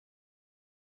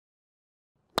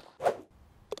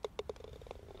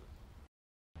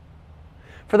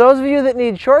For those of you that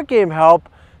need short game help,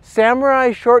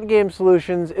 Samurai Short Game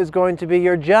Solutions is going to be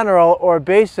your general or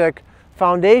basic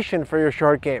foundation for your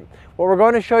short game. What we're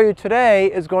going to show you today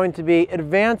is going to be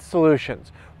advanced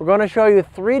solutions. We're going to show you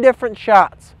 3 different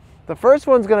shots. The first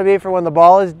one's going to be for when the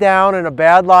ball is down in a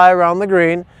bad lie around the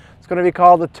green. It's going to be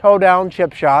called the toe down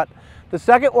chip shot. The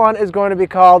second one is going to be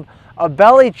called a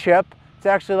belly chip. It's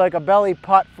actually like a belly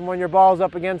putt from when your ball's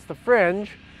up against the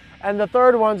fringe. And the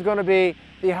third one's going to be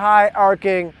the high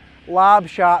arcing lob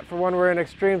shot for when we're in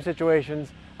extreme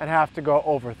situations and have to go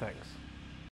over things.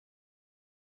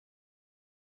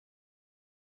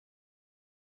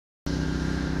 All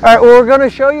right, what we're going to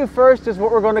show you first is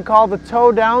what we're going to call the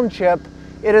toe down chip.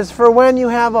 It is for when you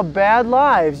have a bad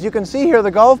lie. As you can see here,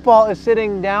 the golf ball is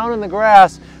sitting down in the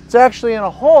grass. It's actually in a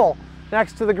hole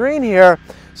next to the green here.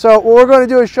 So what we're going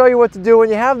to do is show you what to do when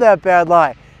you have that bad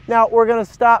lie. Now we're going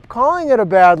to stop calling it a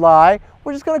bad lie.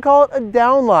 We're just going to call it a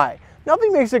down lie.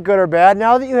 Nothing makes it good or bad.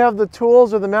 Now that you have the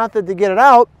tools or the method to get it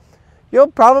out, you'll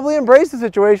probably embrace the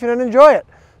situation and enjoy it.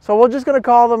 So we're just going to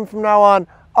call them from now on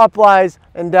up lies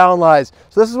and down lies.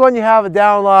 So this is when you have a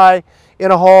down lie in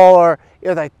a hole or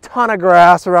with a ton of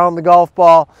grass around the golf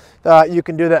ball. You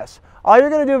can do this. All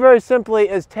you're going to do very simply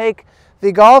is take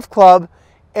the golf club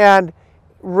and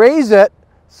raise it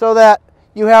so that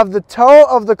you have the toe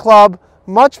of the club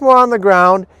much more on the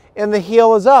ground and the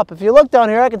heel is up. If you look down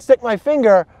here, I can stick my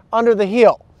finger under the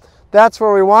heel. That's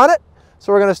where we want it.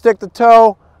 So we're going to stick the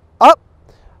toe up.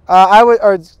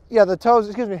 The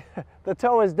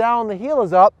toe is down, the heel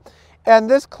is up. And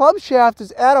this club shaft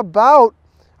is at about,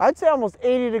 I'd say almost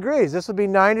 80 degrees. This would be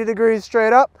 90 degrees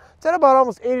straight up. It's at about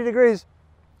almost 80 degrees.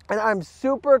 And I'm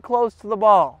super close to the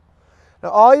ball. Now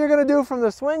all you're going to do from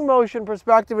the swing motion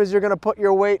perspective is you're going to put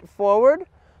your weight forward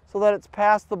so that it's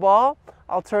past the ball.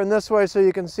 I'll turn this way so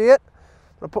you can see it.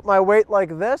 I'm going to put my weight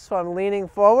like this, so I'm leaning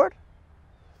forward.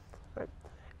 Right.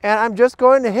 And I'm just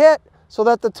going to hit so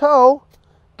that the toe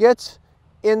gets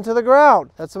into the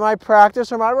ground. That's my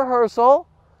practice or my rehearsal.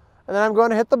 And then I'm going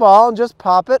to hit the ball and just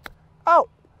pop it out.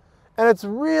 And it's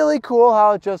really cool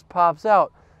how it just pops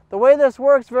out. The way this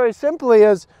works very simply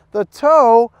is the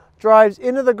toe drives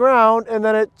into the ground and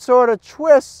then it sort of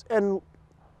twists and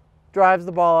drives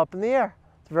the ball up in the air.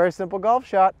 It's a very simple golf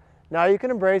shot. Now you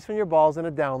can embrace when your ball's in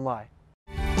a down lie.